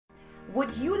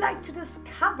Would you like to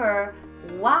discover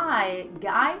why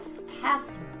guys test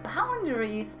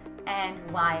boundaries and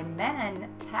why men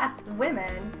test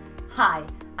women? Hi,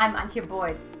 I'm Antje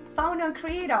Boyd, founder and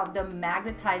creator of the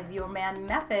Magnetize Your Man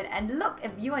method. And look,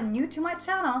 if you are new to my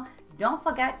channel, don't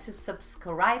forget to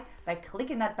subscribe by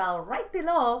clicking that bell right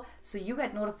below so you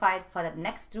get notified for that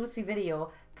next juicy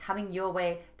video coming your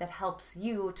way that helps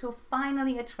you to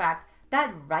finally attract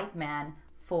that right man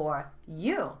for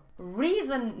you.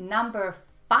 Reason number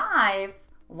 5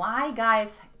 why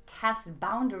guys test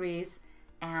boundaries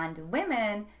and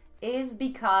women is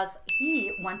because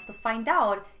he wants to find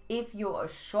out if you're a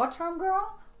short-term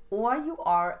girl or you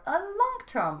are a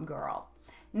long-term girl.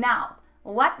 Now,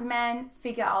 what men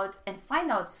figure out and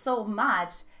find out so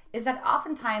much is that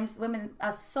oftentimes women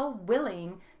are so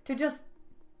willing to just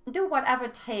do whatever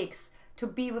it takes to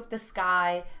be with this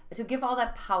guy, to give all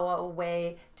that power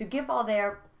away, to give all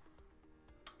their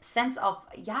sense of,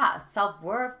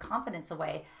 self-worth, confidence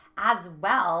away as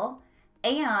well.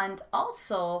 And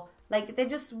also, like, they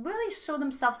just really show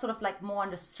themselves sort of like more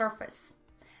on the surface,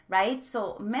 right?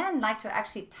 So men like to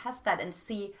actually test that and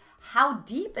see how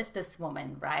deep is this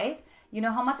woman, right? You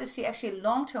know, how much is she actually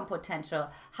long-term potential?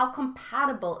 How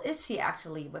compatible is she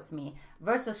actually with me?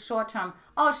 Versus short-term,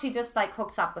 oh, she just like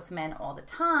hooks up with men all the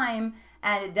time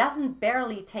and it doesn't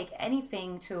barely take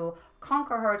anything to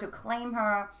conquer her, to claim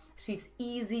her. She's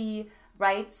easy,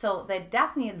 right? So they're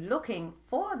definitely looking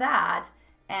for that,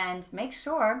 and make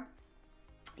sure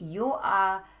you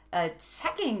are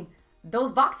checking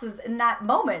those boxes in that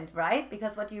moment, right?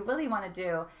 Because what you really want to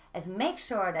do is make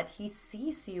sure that he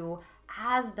sees you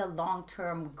as the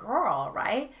long-term girl,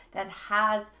 right? That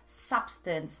has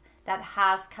substance, that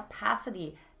has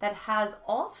capacity, that has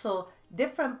also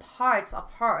different parts of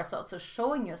her. So also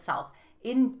showing yourself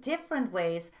in different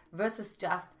ways versus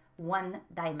just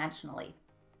one-dimensionally.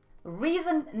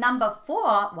 Reason number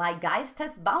 4 why guys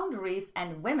test boundaries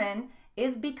and women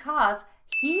is because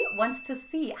he wants to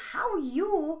see how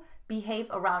you behave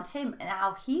around him and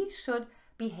how he should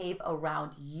behave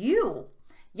around you.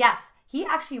 Yes, he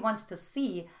actually wants to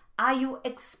see, are you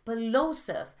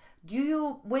explosive? Do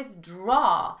you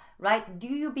withdraw, right? Do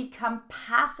you become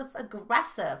passive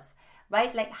aggressive,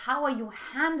 right? Like, how are you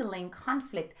handling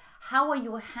conflict? How are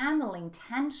you handling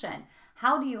tension?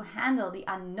 How do you handle the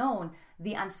unknown,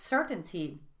 the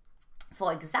uncertainty?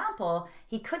 For example,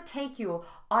 he could take you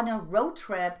on a road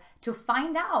trip to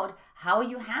find out how are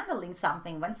you handling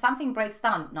something when something breaks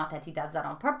down. Not that he does that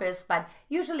on purpose, but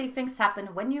usually things happen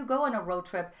when you go on a road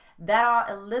trip that are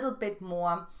a little bit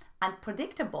more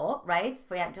unpredictable, right?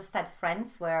 We just had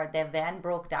friends where their van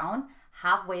broke down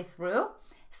halfway through.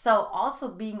 So also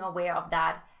being aware of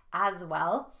that as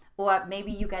well. Or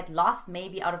maybe you get lost,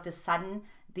 maybe out of the sudden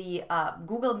the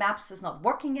Google Maps is not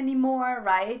working anymore,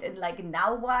 right? And like,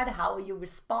 now what? How are you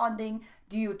responding?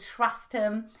 Do you trust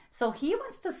him? So he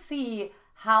wants to see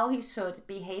how he should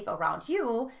behave around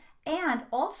you and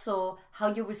also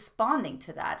how you're responding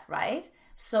to that, right?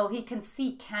 So he can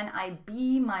see, can I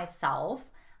be myself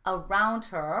around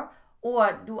her,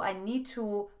 or do I need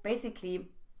to basically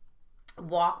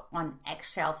walk on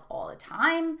eggshells all the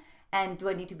time? And do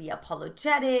I need to be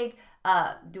apologetic?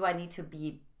 Do I need to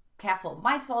be careful,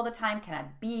 mindful all the time? Can I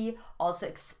be also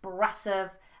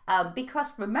expressive?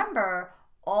 Because remember,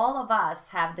 all of us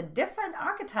have the different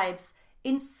archetypes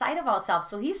inside of ourselves.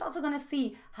 So he's also going to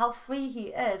see how free he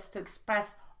is to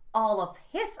express all of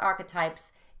his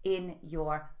archetypes in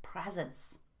your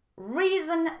presence.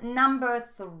 Reason number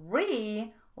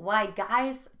 3 why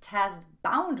guys test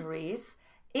boundaries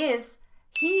is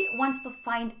he wants to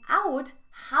find out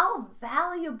how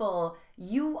valuable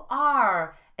you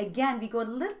are. Again, we go a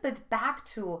little bit back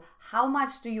to how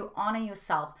much do you honor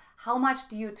yourself? How much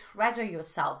do you treasure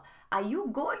yourself? Are you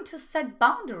going to set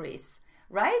boundaries,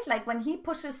 right? Like when he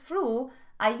pushes through,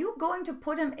 are you going to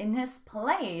put him in his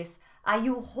place? Are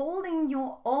you holding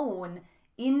your own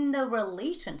in the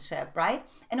relationship, right?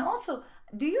 And also,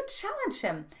 do you challenge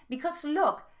him? Because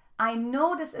look, I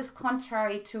know this is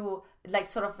contrary to like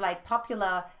sort of like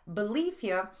popular belief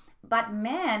here, but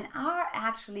men are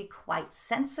actually quite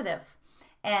sensitive.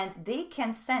 And they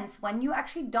can sense when you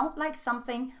actually don't like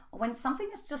something, when something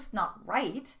is just not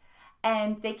right.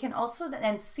 And they can also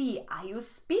then see, are you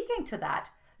speaking to that?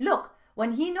 Look,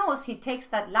 when he knows he takes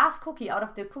that last cookie out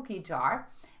of the cookie jar,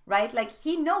 right? Like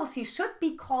he knows he should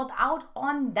be called out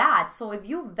on that. So if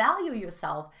you value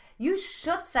yourself, you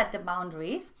should set the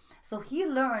boundaries. So he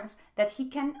learns that he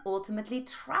can ultimately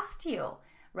trust you,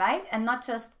 right? And not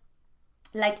just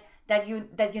like that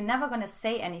you're never going to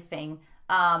say anything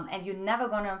and you're never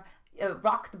going to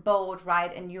rock the boat,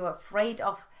 right? And you're afraid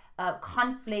of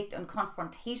conflict and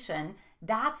confrontation.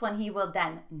 that's when he will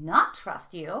then not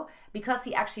trust you, because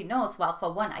he actually knows, well,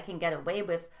 for one, I can get away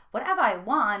with whatever I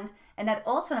want. And that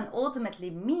also and ultimately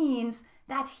means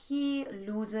that he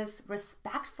loses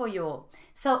respect for you.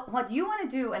 So what you want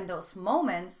to do in those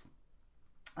moments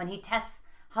when he tests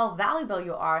how valuable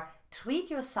you are, treat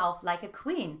yourself like a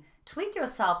queen. Treat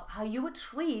yourself how you would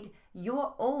treat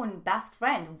your own best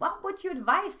friend. What would you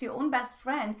advise your own best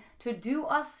friend to do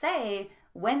or say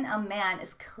when a man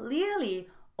is clearly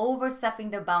overstepping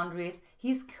the boundaries?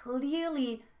 He's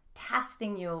clearly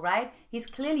testing you, right? He's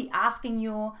clearly asking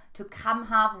you to come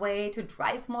halfway, to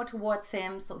drive more towards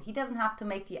him so he doesn't have to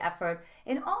make the effort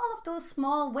in all of those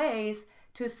small ways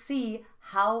to see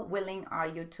how willing are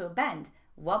you to bend.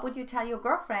 What would you tell your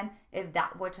girlfriend if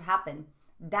that were to happen?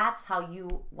 That's how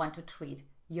you want to treat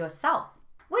yourself.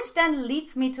 Which then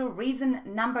leads me to reason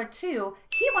number 2.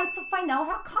 He wants to find out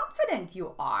how confident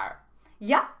you are.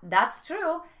 Yeah, that's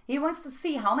true. He wants to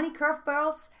see how many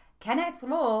curveballs can I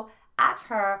throw at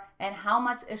her and how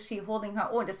much is she holding her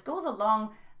own. This goes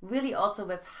along really also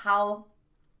with how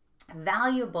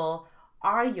valuable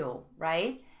are you,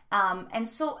 right? And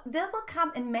so that will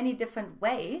come in many different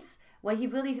ways where he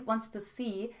really wants to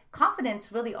see.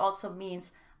 Confidence really also means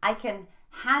I can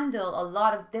handle a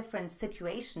lot of different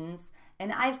situations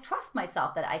and I trust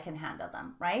myself that I can handle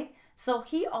them, right? So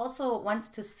he also wants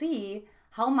to see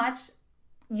how much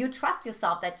you trust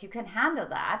yourself that you can handle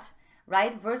that,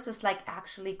 right? Versus like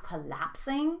actually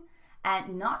collapsing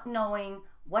and not knowing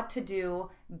what to do,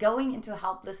 going into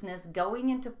helplessness, going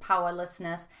into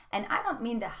powerlessness. And I don't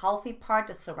mean the healthy part,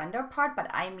 the surrender part, but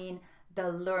I mean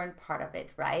the learned part of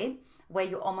it, right? Where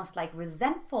you're almost like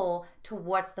resentful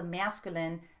towards the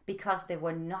masculine because they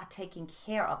were not taking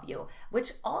care of you,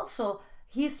 which also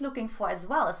he's looking for as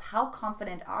well, is how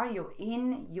confident are you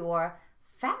in your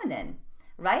feminine,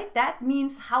 right? That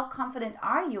means how confident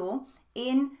are you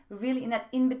in really in that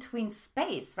in-between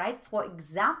space, right? For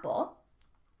example,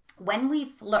 when we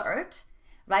flirt,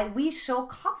 right, we show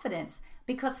confidence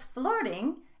because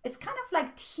flirting, it's kind of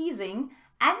like teasing,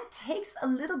 and it takes a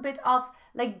little bit of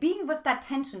like being with that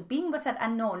tension, being with that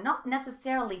unknown, not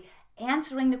necessarily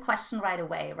answering the question right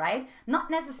away, right?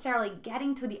 Not necessarily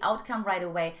getting to the outcome right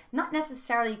away, not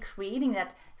necessarily creating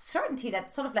that certainty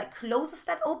that sort of like closes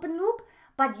that open loop,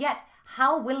 but yet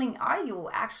how willing are you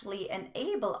actually and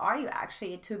able are you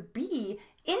actually to be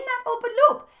in that open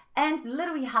loop and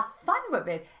literally have fun with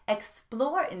it,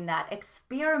 explore in that,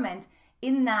 experiment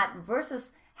in that,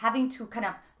 versus having to kind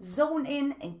of zone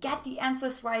in and get the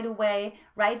answers right away,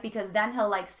 right? Because then he'll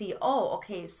like see, oh,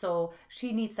 okay, so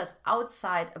she needs this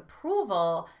outside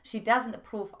approval. She doesn't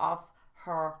approve of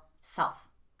herself.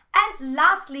 And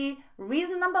lastly,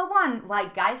 reason number 1 why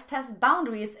guys test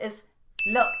boundaries is,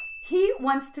 look, he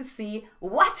wants to see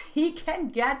what he can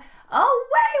get away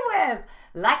with.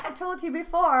 Like I told you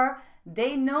before,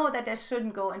 they know that they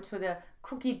shouldn't go into the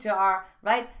cookie jar,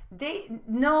 right? They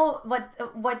know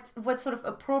what's sort of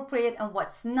appropriate and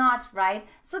what's not, right?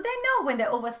 So they know when they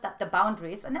overstep the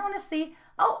boundaries, and they want to see,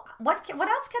 oh, what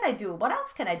else can I do? What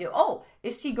else can I do? Oh,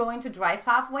 is she going to drive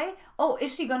halfway? Oh,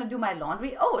 is she going to do my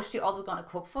laundry? Oh, is she also going to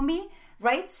cook for me,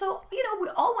 right? So, we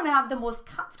all want to have the most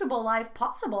comfortable life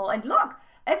possible. And look,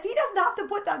 if he doesn't have to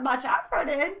put that much effort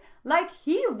in, like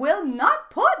he will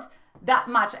not put that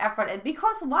much effort in,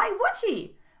 because why would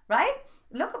he, right?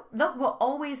 Look, we're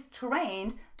always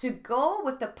trained to go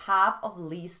with the path of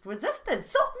least resistance.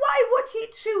 So why would he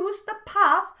choose the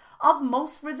path of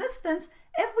most resistance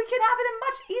if we can have it a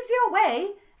much easier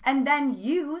way and then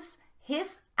use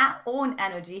his own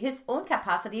energy, his own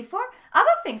capacity for other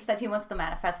things that he wants to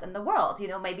manifest in the world,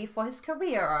 maybe for his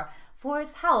career or for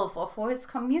his health or for his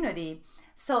community.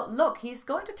 So look, he's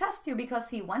going to test you because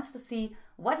he wants to see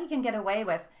what he can get away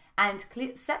with and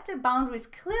set the boundaries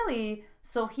clearly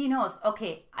so he knows,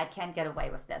 okay, I can't get away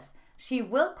with this. She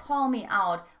will call me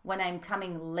out when I'm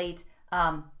coming late,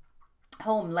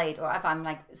 home late, or if I'm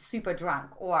like super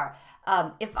drunk, or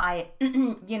if I,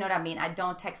 you know what I mean, I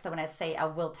don't text her when I say I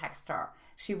will text her.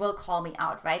 She will call me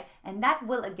out, right? And that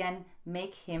will again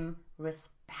make him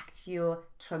respect you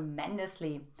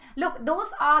tremendously. Look,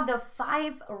 those are the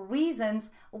 5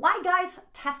 reasons why guys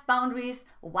test boundaries,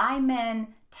 why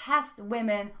men test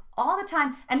women all the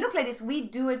time. And look, ladies, we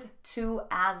do it too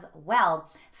as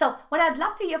well. So what I'd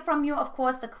love to hear from you, of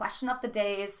course, the question of the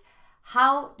day is,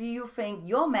 how do you think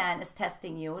your man is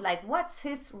testing you? Like, what's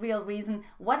his real reason?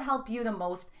 What helped you the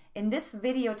most in this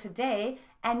video today?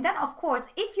 And then, of course,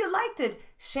 if you liked it,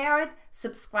 share it,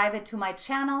 subscribe it to my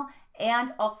channel,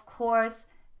 and of course,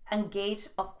 engage,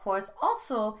 of course,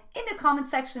 also in the comment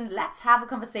section. Let's have a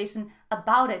conversation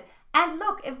about it. And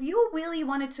look, if you really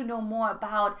wanted to know more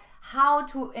about how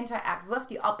to interact with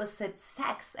the opposite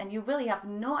sex and you really have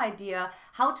no idea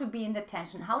how to be in the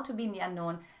tension, how to be in the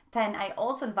unknown, then I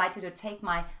also invite you to take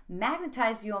my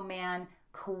Magnetize Your Man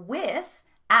quiz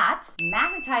at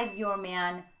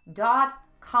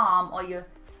magnetizeyourman.com, or you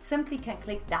simply can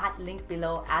click that link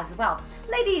below as well.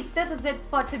 Ladies, this is it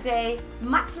for today.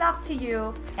 Much love to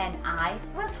you, and I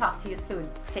will talk to you soon.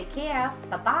 Take care.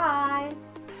 Bye-bye.